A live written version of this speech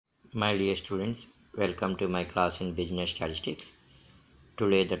My dear students, welcome to my class in Business Statistics.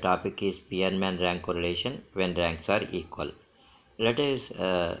 Today the topic is Spearmen rank correlation when ranks are equal. Let us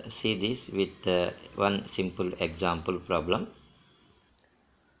see this with one simple example problem.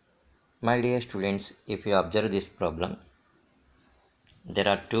 My dear students, if you observe this problem, there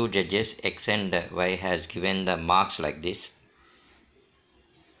are two judges X and Y has given the marks like this.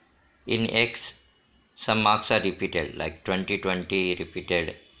 In X, some marks are repeated like 20, 20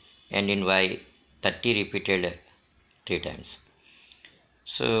 repeated, and in Y 30 repeated 3 times.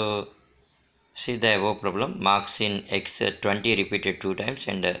 So see the above problem, marks in X 20 repeated 2 times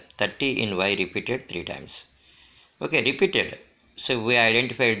and 30 in Y repeated 3 times. Okay, repeated. So we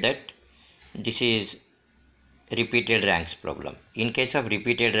identified that this is repeated ranks problem. In case of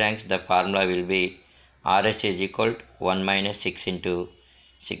repeated ranks, the formula will be RS is equal to 1 minus 6 into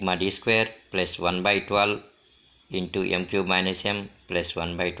sigma d square plus 1 by 12 into m cube minus m plus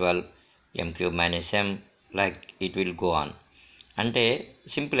 1 by 12 m cube minus m, like it will go on. అంటే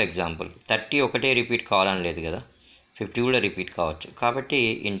simple example 30 ఒకటే repeat కావాలని లేదు కదా, 50 కూడా repeat కావచ్చు. కాబట్టి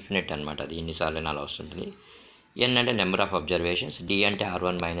infinite అనమాట, అది ఎన్నిసార్లు అలా వస్తుంటుంది. ఎన్ అంటే నెంబర్ ఆఫ్ అబ్జర్వేషన్స్, డి అంటే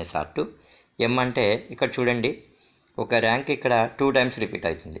R1 మైనస్ R2, ఎం అంటే ఇక్కడ చూడండి ఒక ర్యాంక్ ఇక్కడ 2 టైమ్స్ రిపీట్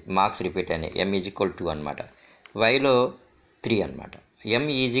అవుతుంది, మార్క్స్ రిపీట్ అయినాయి, ఎం ఈజ్ ఈక్వల్ 2 అనమాట, వైలో 3 అనమాట. ఎం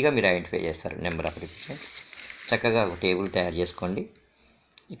ఈజీగా మీరు ఐడెంటిఫై చేస్తారు, నెంబర్ ఆఫ్ రిపీషన్స్. చక్కగా ఒక టేబుల్ తయారు చేసుకోండి.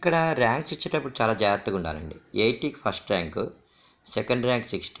 ఇక్కడ ర్యాంక్స్ ఇచ్చేటప్పుడు చాలా జాగ్రత్తగా ఉండాలండి. 80కి first rank, second rank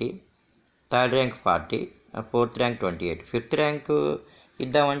 60, third rank 40, fourth rank 28, fifth rank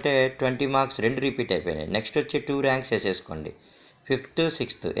ఇద్దామంటే 20 marks 2 repeat అయిపోయినాయి. నెక్స్ట్ వచ్చే 2 ర్యాంక్స్ వేసేసుకోండి, ఫిఫ్త్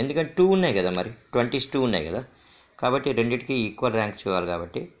సిక్స్త్, ఎందుకంటే 2 ఉన్నాయి కదా, మరి 20s 2 ఉన్నాయి కదా, కాబట్టి రెండింటికి ఈక్వల్ ర్యాంక్స్ ఇవ్వాలి.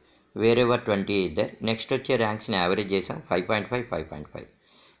 కాబట్టి వేరెవర్ 20 ఇస్ దర్. నెక్స్ట్ వచ్చే ర్యాంక్స్ని యావరేజ్ చేసాం, 5.5, 5.5.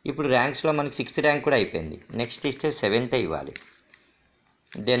 ఇప్పుడు ర్యాంక్స్లో మనకి 6th ర్యాంక్ కూడా అయిపోయింది, నెక్స్ట్ ఇస్తే 7th ఇవ్వాలి,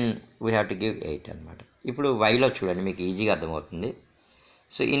 then we have to give 8 అనమాట. ఇప్పుడు వైలో చూడండి, మీకు ఈజీగా అర్థమవుతుంది.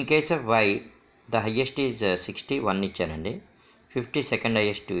 So in case of why the highest is 60, 1 ఇచ్చానండి, 50 సెకండ్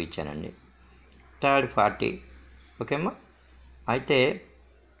హయ్యెస్ట్ 2 ఇచ్చానండి, థర్డ్ 40. ఓకేమ్మా. అయితే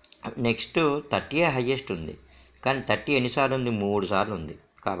నెక్స్ట్ 30 హయ్యెస్ట్ ఉంది, కానీ 30 ఎన్నిసార్లు ఉంది, 3 సార్లు ఉంది.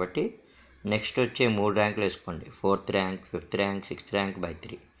 కాబట్టి నెక్స్ట్ వచ్చే 3 ర్యాంకులు వేసుకోండి, 4th rank, 5th rank, 6th rank by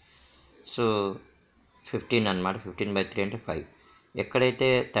 3. So 15 అనమాట, 15/3 అంటే 5. ఎక్కడైతే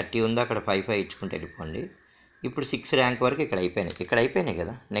 30 ఉందో అక్కడ 5 ఇచ్చుకుంటూ వెళ్ళిపోండి. ఇప్పుడు 6 ర్యాంక్ వరకు ఇక్కడ అయిపోయినాయి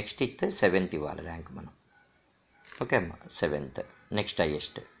కదా, నెక్స్ట్ ఇస్తే 7th ఇవ్వాలి ర్యాంక్ మనం. ఓకే అమ్మా, 7th నెక్స్ట్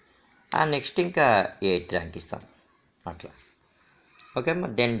హైయెస్ట్. నెక్స్ట్ ఇంకా 8th ర్యాంక్ ఇస్తాం అట్లా. ఓకే అమ్మా.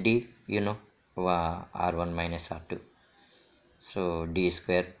 Then D R1 minus R2, so D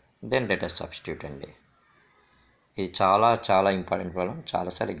square. Then letter substitute అండి. ఇది చాలా చాలా ఇంపార్టెంట్ ప్రాబ్లం,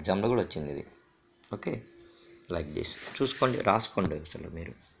 చాలాసార్లు ఎగ్జామ్లో కూడా వచ్చింది ఇది. ఓకే, లైక్ దిస్ చూసుకోండి, రాసుకోండి అసలు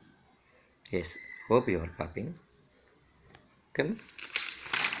మీరు. Yes, hope you are copying. Okay,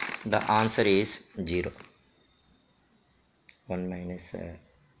 the answer is 0. 1 minus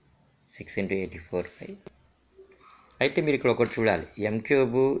 6 into 84 5. అయితే మీరు ఇక్కడ ఒకటి చూడాలి, ఎం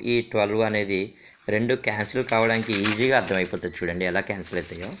క్యూబ్ ఈ 12 అనేది 2 క్యాన్సిల్ కావడానికి ఈజీగా అర్థమైపోతుంది. చూడండి ఎలా క్యాన్సిల్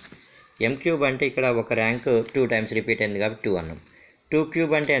అవుతాయో. ఎం క్యూబ్ అంటే ఇక్కడ ఒక ర్యాంక్ 2 టైమ్స్ రిపీట్ అయింది కాబట్టి 2 అన్నాం. 2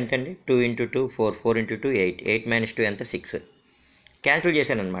 క్యూబ్ అంటే ఎంత అండి, 2 into 2 4, 4 into 2 8, 8 minus 2 ఎంత 6. క్యాన్సిల్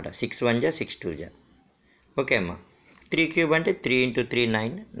చేశాను అనమాట, 6 1 జా 6 2 జా. ఓకే అమ్మా. 3 క్యూబ్ అంటే 3 into 3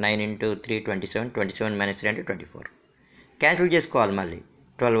 9, 9 into 3 27, 27 minus 3 అంటే 24. క్యాన్సిల్ చేసుకోవాలి మళ్ళీ,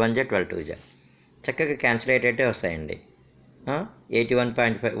 12 1 జా 12 2 జా. చక్కగా క్యాన్సిల్ అయ్యేటట్టే వస్తాయండి.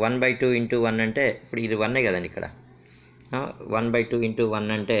 81.5, 1/2 into 1 అంటే ఇప్పుడు ఇది 1 కదండి ఇక్కడ, 1/2 into 1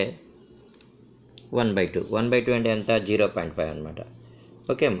 అంటే 1/2, 1/2 అంటే ఎంత 0.5 అనమాట.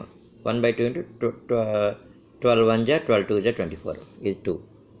 ఓకే అమ్మా. 1/2 into 12 1 జా 12 2 జా 24, ఇది 2.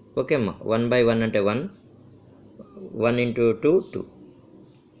 ఓకే అమ్మా. 1/1 అంటే 1, 1 into 2 2.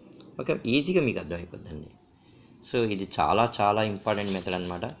 ఓకే, ఈజీగా మీకు అర్థమైపోద్దండి. సో ఇది చాలా చాలా ఇంపార్టెంట్ మెథడ్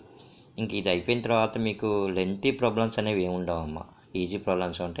అనమాట. ఇంక ఇది అయిపోయిన తర్వాత మీకు లెంతీ ప్రాబ్లమ్స్ అనేవి ఏమి ఉండవమ్మా, ఈజీ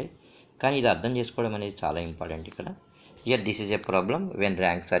ప్రాబ్లమ్స్ ఉంటాయి. కానీ ఇది అర్థం చేసుకోవడం అనేది చాలా ఇంపార్టెంట్ ఇక్కడ. Here this is a problem when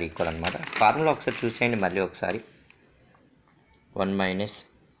ranks are equal అనమాట. ఫార్ములా ఒకసారి చూసేయండి మళ్ళీ ఒకసారి. 1 minus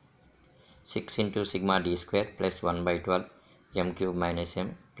 6 into sigma d square plus 1/12 m cube minus m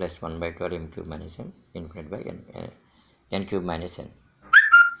plus 1/12 m cube minus m infinite by n cube minus n.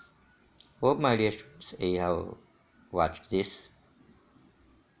 Hope my dear students you have watched this,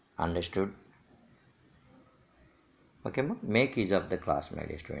 understood. Okay ma, make use of the class my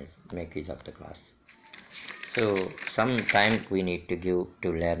dear students, make use of the class. So some time we need to give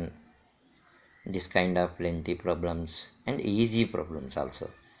to learn this kind of lengthy problems and easy problems also.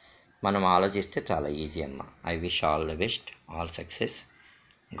 మనం ఆలోచిస్తే చాలా easy అమ్మ. I wish all the best, all success.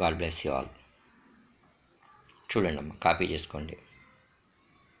 God bless you all. చూడండి అమ్మా, copy చేసుకోండి.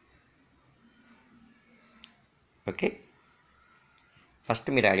 Okay, first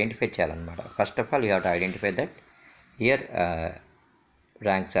మీరు identify చేయాలన్నమాట. First of all you have to identify that here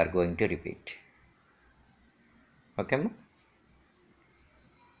ranks are going to repeat. Okay అమ్మా,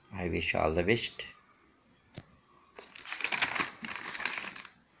 I wish all the best.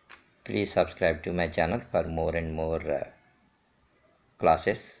 Please subscribe to my channel for more and more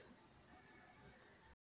classes.